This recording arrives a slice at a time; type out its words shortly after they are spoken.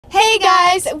Hey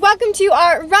guys, welcome to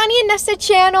our Ronnie and Nessa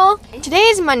channel. Today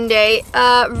is Monday.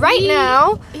 Right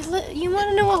now, you want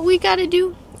to know what we gotta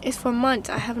do? It's for months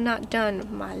I have not done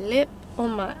my lip or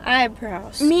my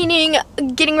eyebrows. Meaning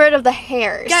getting rid of the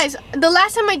hairs. Guys, the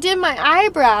last time I did my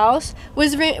eyebrows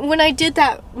was when I did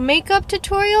that makeup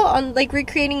tutorial on like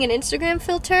recreating an Instagram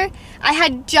filter. I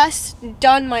had just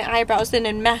done my eyebrows and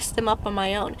then messed them up on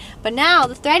my own. But now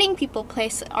the threading people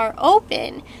place are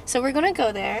open, so we're gonna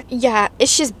go there. Yeah,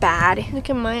 it's just bad. Look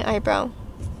at my eyebrow.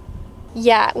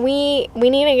 Yeah, we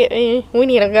need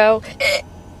to go.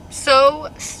 So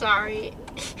sorry.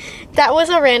 That was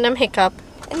a random hiccup.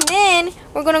 And then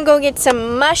we're gonna go get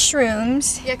some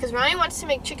mushrooms. Yeah, because Ronnie wants to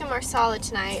make chicken marsala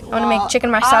tonight. I want to make chicken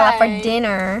marsala for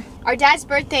dinner. Our dad's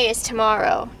birthday is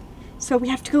tomorrow. So we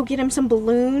have to go get him some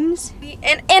balloons.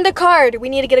 And a card. We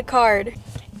need to get a card.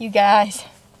 You guys,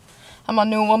 I'm a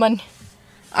new woman.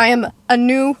 I am a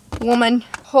new woman.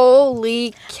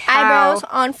 Holy cow. Eyebrows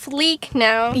on fleek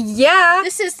now. Yeah.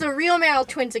 This is the real Merrell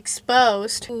twins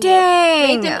exposed. Dang.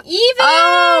 Made them even.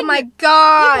 Oh my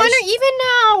gosh. Look, mine are even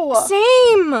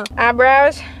now. Same.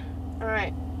 Eyebrows. All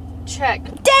right. Check.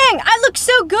 Dang, I look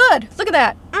so good. Look at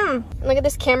that. Look at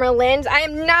this camera lens. I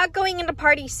am not going into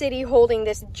Party City holding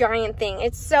this giant thing.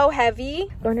 It's so heavy.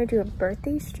 We're gonna do a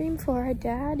birthday stream for our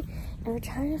dad, and we're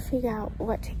trying to figure out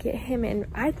what to get him. And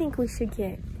I think we should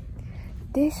get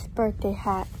this birthday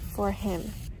hat for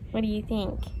him. What do you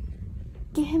think?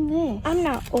 Get him this. I'm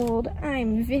not old.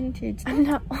 I'm vintage. I'm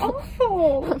not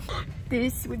old.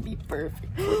 This would be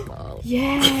perfect for Paul.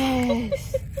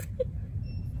 Yes.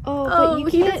 Oh, but you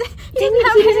can't. He doesn't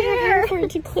have hair for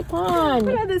it to clip on.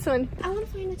 What about this one? I want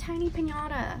to find a tiny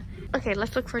pinata. Okay,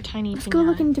 let's look for a tiny Let's pinata. go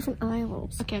look in different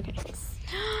aisles. Okay.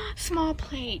 Small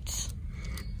plates.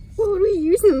 What would we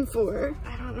use them for?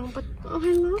 I don't know, but Oh,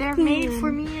 I love they're them. made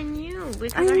for me and you.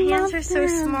 With I other hands love are so them.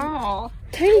 small.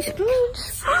 Tiny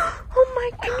spoons. Oh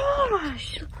my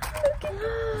gosh!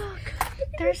 Look,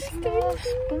 they're small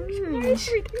spoons. They're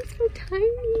so tiny.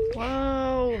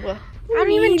 Whoa! I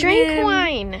don't even drink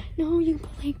wine. No, you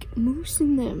put like mousse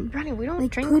in them. Ronnie, we don't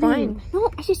Like drink pudding. wine.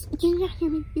 No, you not hear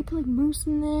me. You put like mousse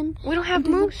in them. We don't have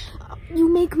You do- mousse. You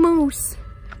make mousse.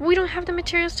 We don't have the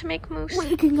materials to make mousse. Wait,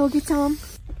 you can go get some.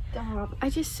 Stop.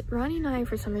 Ronnie and I,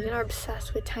 for some reason, are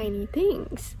obsessed with tiny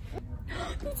things.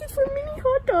 This is for mini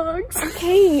hot dogs.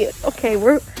 Okay,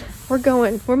 we're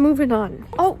going. We're moving on.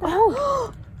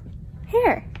 Oh.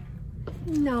 Here.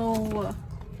 No.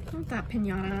 Not that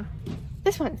pinata.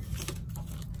 This one.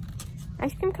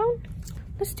 Ice cream cone?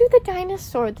 Let's do the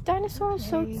dinosaur. The dinosaur is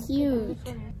so cute.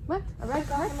 What? A red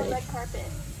carpet? A red carpet.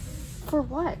 For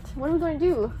what? What are we going to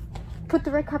do? Put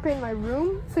the red carpet in my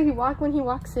room so when he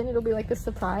walks in, it'll be like a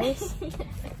surprise.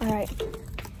 All right,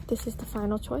 this is the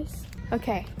final choice.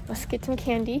 Okay, let's get some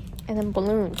candy and then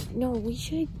balloons. No, we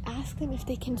should ask them if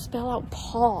they can spell out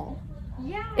Paul.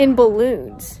 Yeah. In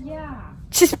balloons. Yeah.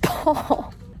 Just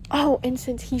Paul. Oh, and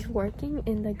since he's working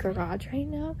in the garage right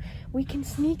now, we can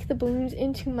sneak the balloons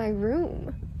into my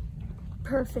room.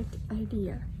 Perfect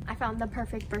idea. I found the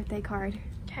perfect birthday card.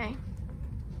 Okay.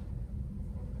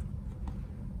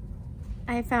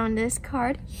 I found this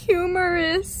card.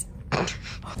 Humorous.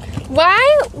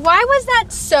 Why was that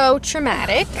so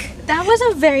traumatic? That was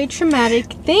a very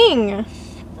traumatic thing.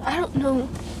 I don't know.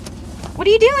 What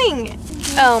are you doing?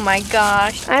 Oh my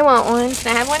gosh. I want one.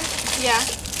 Can I have one? Yeah.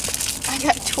 I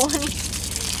got 20.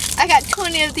 I got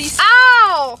 20 of these.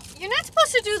 Ow! You're not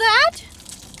supposed to do that.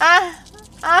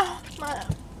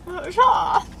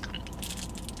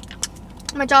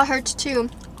 My jaw hurts too.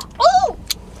 Oh!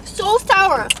 So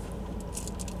sour.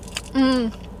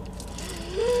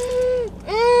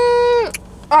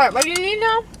 Alright, what do you need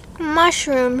now?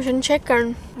 Mushrooms and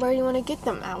chicken. Where do you want to get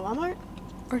them? At Walmart?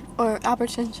 Or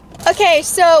Albertsons? Okay,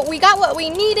 so we got what we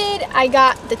needed. I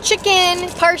got the chicken,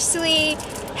 parsley,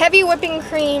 heavy whipping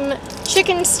cream,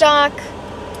 chicken stock,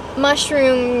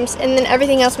 mushrooms, and then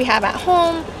everything else we have at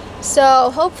home.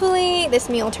 So hopefully this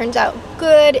meal turns out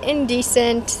good and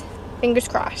decent. Fingers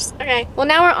crossed. Okay, well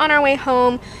now we're on our way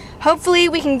home. Hopefully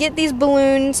we can get these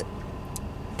balloons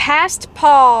past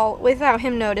Paul without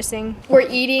him noticing. We're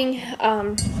eating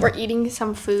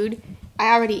some food.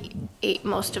 I already ate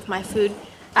most of my food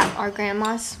at our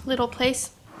grandma's little place.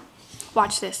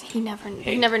 Watch this. He never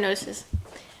notices.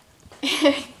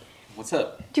 What's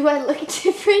up? Do I look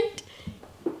different?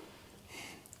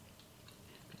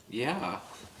 Yeah.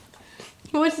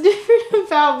 What's different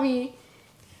about me?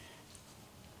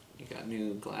 You got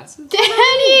new glasses?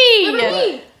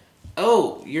 Daddy!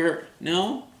 Oh,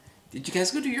 no? Did you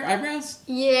guys go do your eyebrows?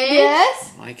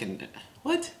 Yes. I can,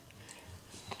 what?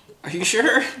 Are you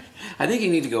sure? I think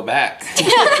you need to go back.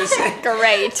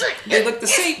 Great. They look the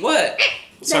same. What?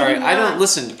 Sorry, I don't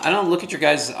listen. I don't look at your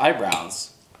guys'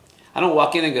 eyebrows. I don't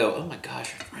walk in and go, oh my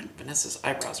gosh, Vanessa's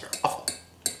eyebrows are awful.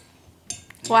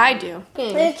 Well, I do.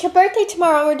 It's your birthday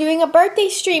tomorrow. We're doing a birthday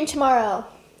stream tomorrow.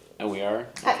 Oh, we are?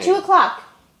 At Okay. 2 o'clock.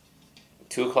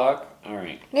 2 o'clock? All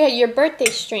right. Yeah, your birthday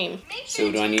stream.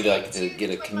 So do I need like to get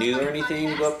a canoe or anything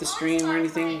to go up the stream or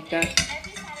anything like that?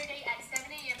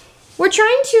 We're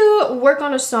trying to work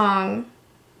on a song,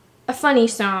 a funny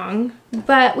song,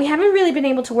 but we haven't really been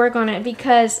able to work on it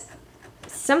because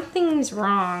something's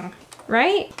wrong,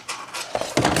 right?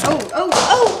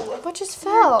 Oh, What just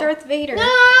fell? Darth Vader. No!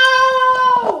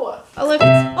 Oh, look.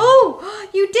 Oh,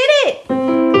 you did it!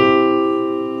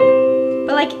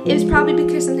 But like, it was probably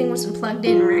because something wasn't plugged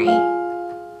in, right?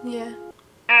 Yeah.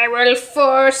 I will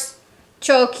force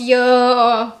choke you.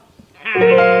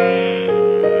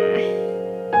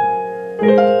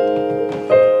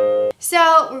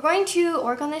 So we're going to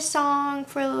work on this song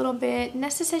for a little bit.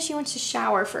 Nessa says she wants to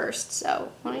shower first,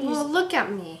 so why don't you Well, just look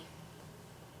at me.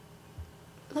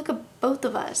 look at both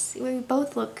of us. We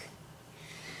both look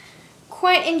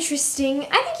quite interesting.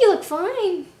 I think you look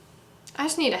fine. I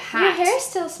just need a hat. Your hair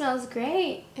still smells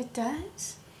great. It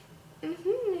does?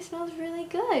 It smells really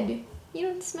good. You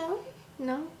don't smell it?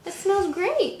 No. It smells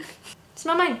great.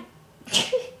 Smell mine.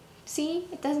 See,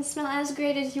 it doesn't smell as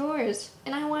great as yours.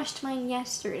 And I washed mine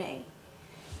yesterday.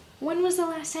 When was the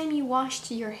last time you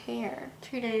washed your hair?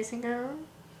 2 days ago.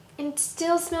 And it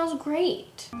still smells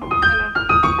great.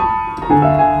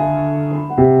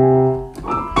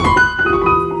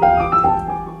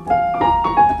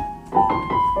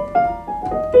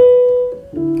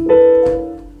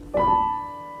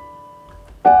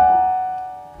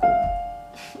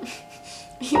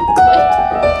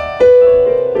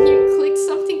 You clicked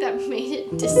something that made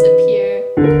it disappear.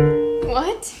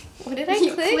 What? What did I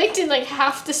You click? clicked and like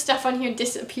half the stuff on here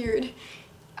disappeared.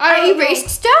 I erased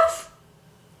stuff?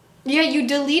 Yeah, you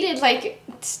deleted like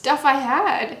stuff I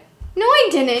had. No, I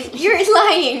didn't. You're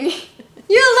lying.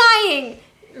 You're lying.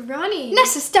 Ronnie.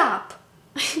 Nessa, stop.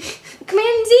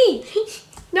 Command Z.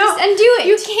 No, just undo it.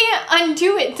 You can't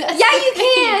undo it. That's Yeah, the you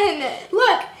thing. can.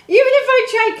 Look, even if I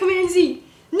tried Command Z,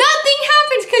 nothing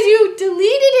happens because you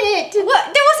deleted it. What?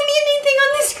 There wasn't anything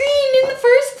on the screen in the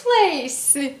first place.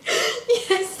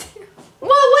 Yes.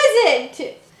 What was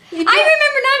it? I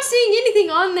remember not seeing anything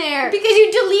on there. Because you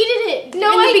deleted it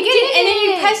No, in the I beginning, and then you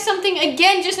didn't. pressed something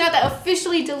again just now that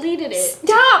officially deleted it.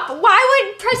 Stop! Why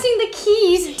would pressing the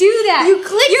keys do that? You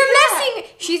clicked You're that.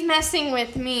 messing. She's messing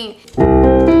with me.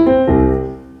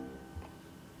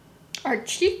 Our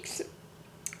cheeks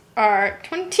are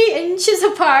 20 inches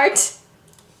apart.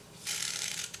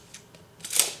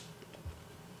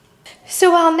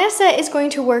 So while Nessa is going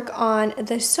to work on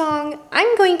the song,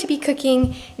 I'm going to be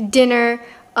cooking dinner.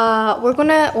 I'm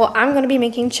gonna be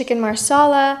making chicken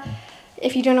marsala.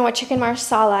 If you don't know what chicken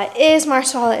marsala is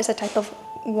a type of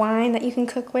wine that you can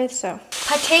cook with. So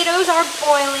potatoes are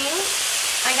boiling.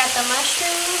 I got the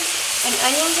mushrooms and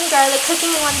onions and garlic cooking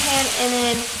in one pan, and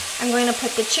then I'm going to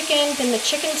put the chicken, then the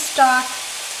chicken stock.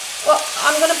 Well,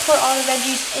 I'm gonna pour all the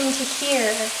veggies into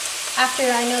here after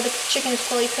I know the chicken is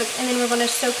fully cooked, and then we're going to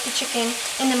soak the chicken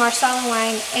in the marsala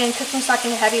wine and cooking stock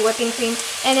into heavy whipping cream,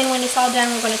 and then when it's all done,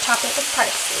 we're going to top it with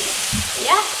parsley.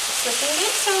 Yeah, it's looking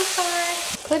good so far.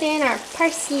 Put in our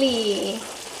parsley.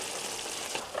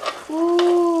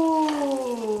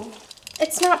 Ooh.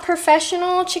 It's not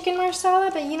professional chicken marsala,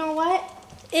 but you know what?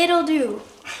 It'll do.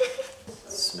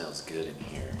 It smells good in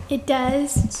here. It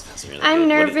does. It smells really I'm good.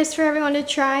 nervous for everyone to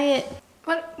try it.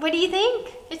 What do you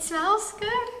think? It smells good.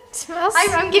 It smells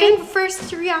I'm getting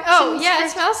first reactions. Oh yeah,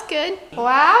 it smells good.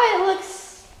 Wow,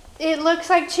 it looks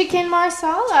like chicken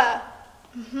marsala.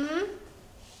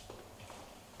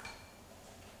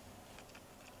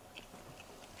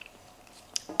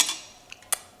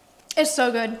 It's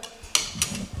so good.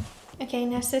 Okay,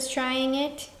 Nessa's trying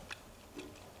it.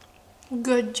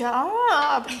 Good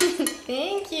job.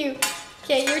 Thank you.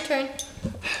 Okay, your turn.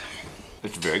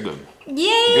 It's very good.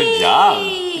 Yay! Good job.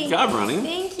 Good job, Ronnie.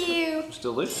 Thank you. It's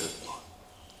delicious.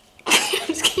 I'm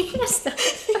just kidding.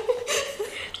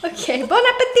 Okay, bon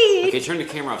appetit. Okay, turn the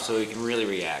camera off so we can really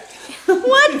react.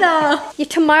 What the?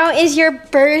 Tomorrow is your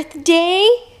birthday.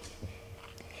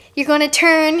 You're gonna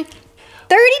turn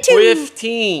 32.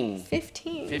 15.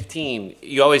 15. 15.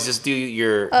 You always just do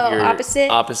your opposite?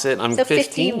 Opposite. I'm So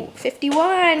 15.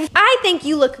 51. I think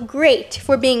you look great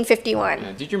for being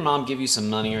 51. Did your mom give you some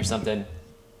money or something?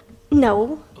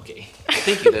 No. Okay.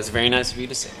 Thank you. That's very nice of you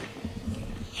to say.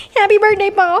 Happy birthday,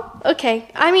 Paul. Okay.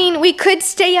 I mean, we could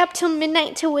stay up till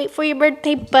midnight to wait for your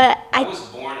birthday, but I was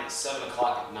born at 7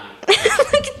 o'clock at night.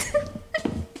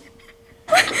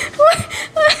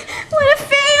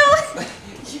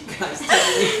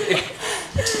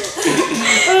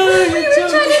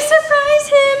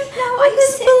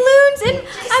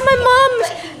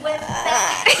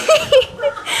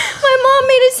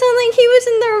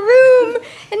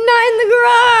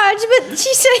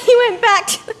 She said he went back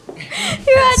to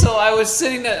So I was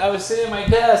sitting at my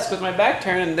desk with my back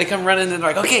turned, and they come running and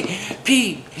they're like, okay,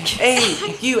 P,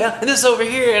 A, U, L, and this is over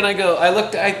here. And I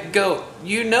go,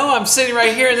 you know I'm sitting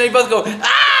right here, and they both go,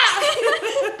 ah!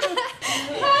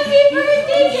 Happy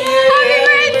birthday! Happy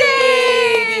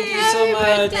birthday! Thank you so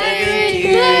much. Thank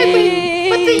you.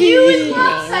 But the U is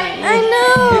lopsided. I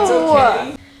know. It's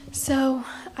okay. So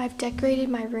I've decorated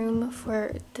my room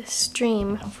for the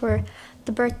stream, for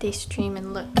the birthday stream,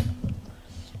 and look,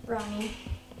 Ronnie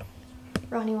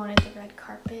wanted the red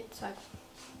carpet, so I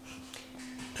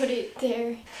put it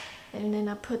there, and then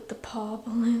I put the paw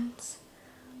balloons.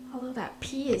 Although that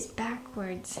P is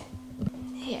backwards.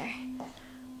 Here,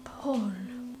 Paul.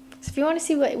 So if you want to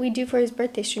see what we do for his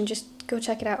birthday stream, just go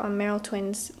check it out on Merrell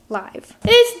Twins Live.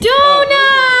 It's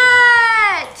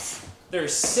donuts!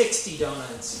 There's 60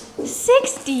 donuts.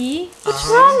 60? What's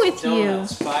wrong with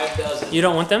Donuts, 5 dozen. You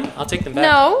don't want them? I'll take them back.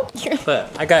 No.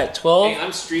 But I got 12 Hey,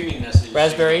 I'm streaming messages.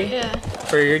 raspberry Yeah.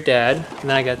 for your dad, and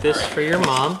then I got this for your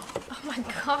mom, Oh my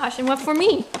gosh, and what for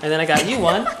me? and then I got you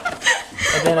one,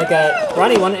 and then I got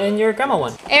Ronnie one, and your grandma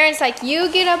one. Aaron's like, you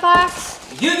get a box.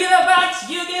 You get a box!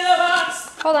 You get a box!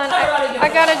 Hold on, I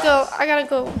gotta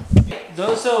go.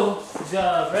 So the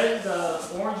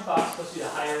orange box is supposed to be the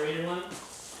higher rated one.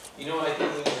 You know what I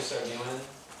think we need to start doing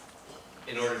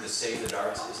in order to save the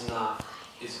darts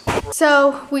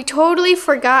So we totally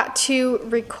forgot to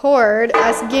record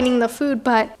us getting the food,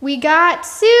 but we got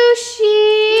sushi!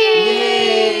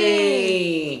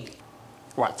 Yay!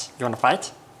 What? You wanna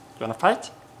fight? You wanna fight?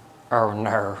 Oh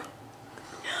no.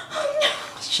 Oh no!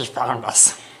 She found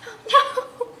us.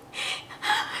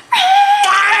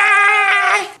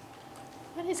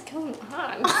 What is going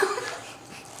on?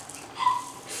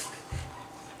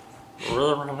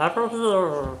 We're never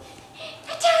here.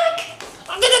 Attack!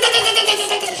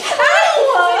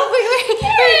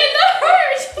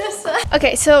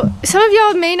 Okay, so some of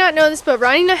y'all may not know this, but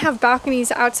Ronnie and I have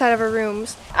balconies outside of our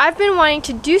rooms. I've been wanting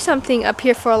to do something up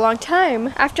here for a long time.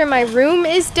 After my room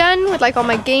is done with like all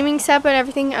my gaming setup and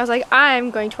everything, I was like,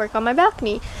 I'm going to work on my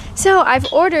balcony. So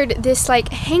I've ordered this like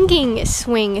hanging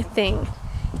swing thing.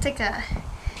 It's like a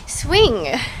swing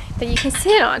that you can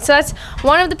sit on. So that's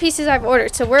one of the pieces I've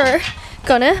ordered. So we're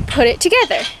gonna put it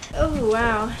together. Oh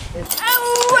wow.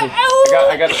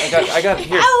 I got it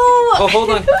here. Ow. Oh, hold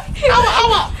on.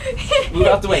 Ow. Move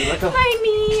out the way. Let go. My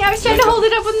knee. I was trying to hold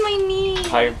it up with my knee.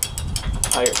 Higher.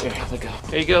 There, let go.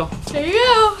 There you go. There you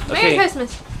go. Okay. Merry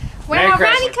Christmas. Merry Wow,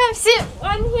 Christmas. Ronnie, come sit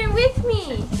on here with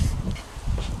me.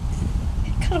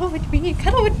 Cuddle with me.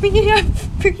 Cuddle with me. I'm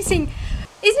freezing.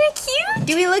 Isn't it cute?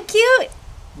 Do we look cute?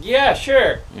 Yeah,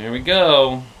 sure. There we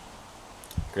go.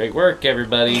 Great work,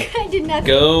 everybody. I did not.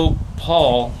 Go,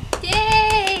 Paul.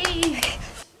 Yay!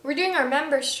 We're doing our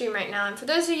member stream right now, and for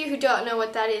those of you who don't know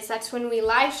what that is, that's when we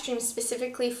live stream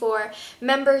specifically for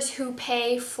members who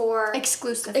pay for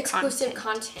exclusive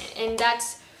content. And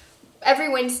that's every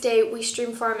Wednesday we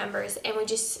stream for our members, and we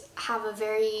just have a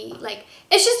very, like,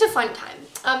 it's just a fun time.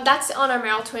 That's on our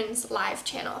Merrell Twins Live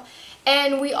channel.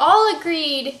 And we all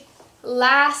agreed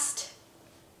last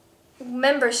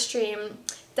member stream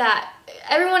that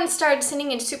everyone started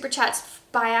sending in super chats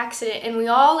by accident, and we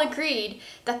all agreed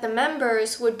that the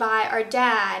members would buy our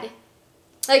dad,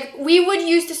 like, we would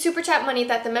use the super chat money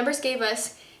that the members gave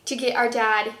us to get our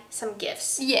dad some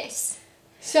gifts. Yes.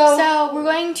 So we're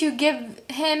going to give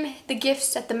him the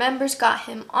gifts that the members got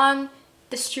him on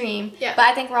the stream. Yeah. But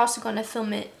I think we're also going to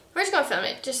film it. We're just going to film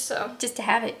it just to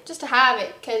have it. Just to have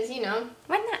it, because, you know,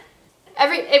 why not?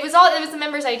 It was the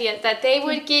members' idea that they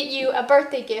would get you a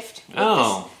birthday gift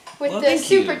with the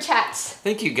super chats.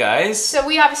 Thank you, guys. So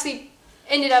we obviously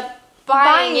ended up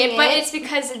buying it, but it's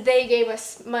because they gave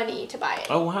us money to buy it.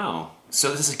 Oh, wow.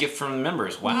 So this is a gift from the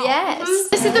members. Wow. Yes.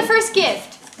 This is the first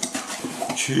gift.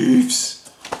 Chiefs.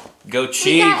 Go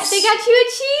Chiefs. They got you a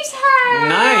Chiefs hat.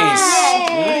 Nice.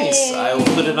 Nice. I will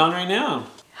put it on right now.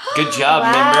 Good job,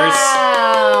 members.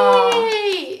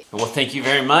 Yay. Well, thank you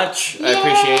very much. I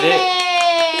appreciate it. Yay.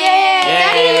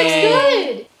 Daddy looks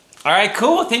good. All right,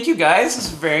 cool. Thank you, guys. This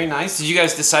is very nice. Did you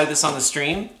guys decide this on the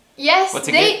stream? Yes,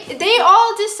 they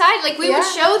all decided. Like, we would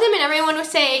show them and everyone would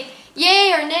say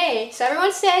yay or nay. So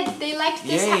everyone said they liked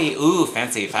this. Yay. Ooh,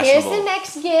 fancy, fashionable. Here's the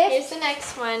next gift. Here's the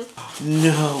next one.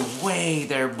 No way.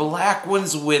 They're black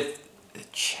ones with the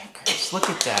checkers. Look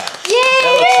at that. Yay!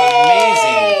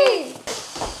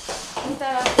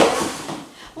 That looks amazing.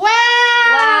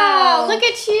 Wow. Look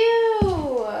at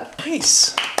you.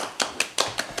 Nice.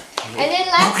 And then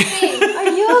last thing. Are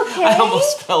you okay? I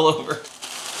almost fell over.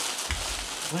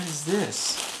 What is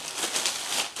this?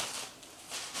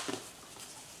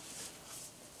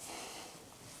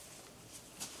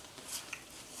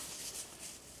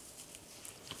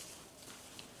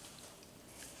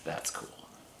 That's cool.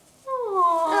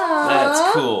 Aww.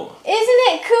 That's cool. Isn't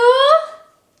it cool?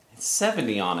 It's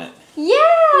 70 on it. Yeah,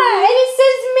 and it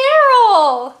says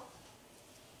Merrill.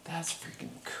 That's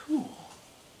freaking cool.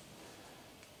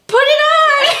 Put it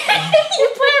on. You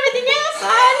put everything else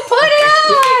on. Put it I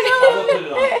will on. put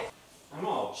it on. I'm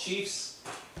all Chiefs.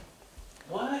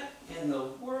 What in the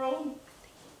world?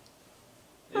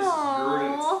 This is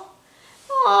great.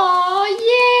 Oh,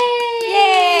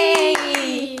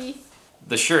 yay!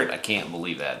 The shirt, I can't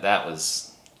believe that.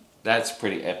 That's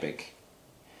pretty epic.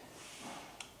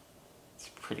 It's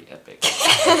pretty epic.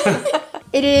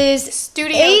 It is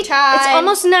Studio 8. time. It's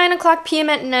almost 9:00 p.m.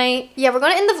 at night. Yeah, we're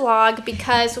gonna end the vlog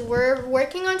because we're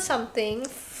working on something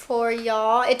for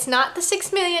y'all. It's not the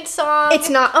 6 millionth song. It's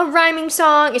not a rhyming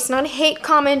song. It's not a hate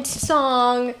comment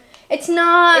song. It's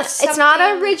not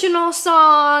an original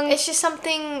song. It's just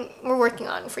something we're working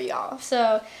on for y'all.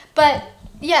 So, but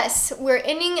yes, we're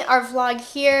ending our vlog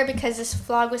here because this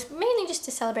vlog was mainly just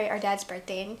to celebrate our dad's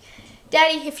birthday. And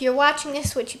Daddy, if you're watching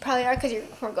this, which you probably are because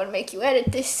we're going to make you edit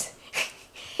this.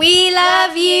 We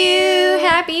love you.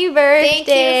 Happy birthday. Thank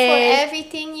you for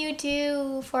everything you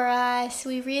do for us.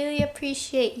 We really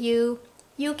appreciate you.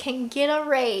 You can get a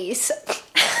raise.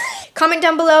 Comment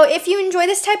down below if you enjoy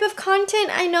this type of content.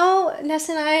 I know Ness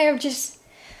and I are just,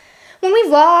 when we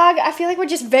vlog, I feel like we're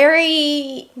just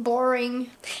very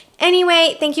boring.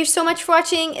 Anyway, thank you so much for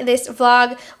watching this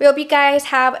vlog. We hope you guys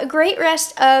have a great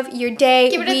rest of your day,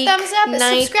 Give it week, a thumbs up and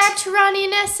night. subscribe to Ronnie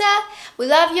and Nessa. We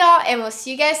love y'all and we'll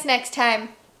see you guys next time.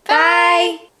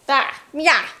 Bye. Bye.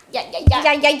 Yeah. Yeah.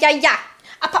 Yeah.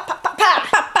 Pop, pop, pop, pop.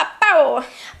 Pop, pow.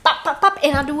 Pop, pop, pop.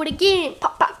 And I'll do it again.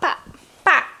 Pop, pop, pop.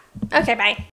 Pop. Okay, bye.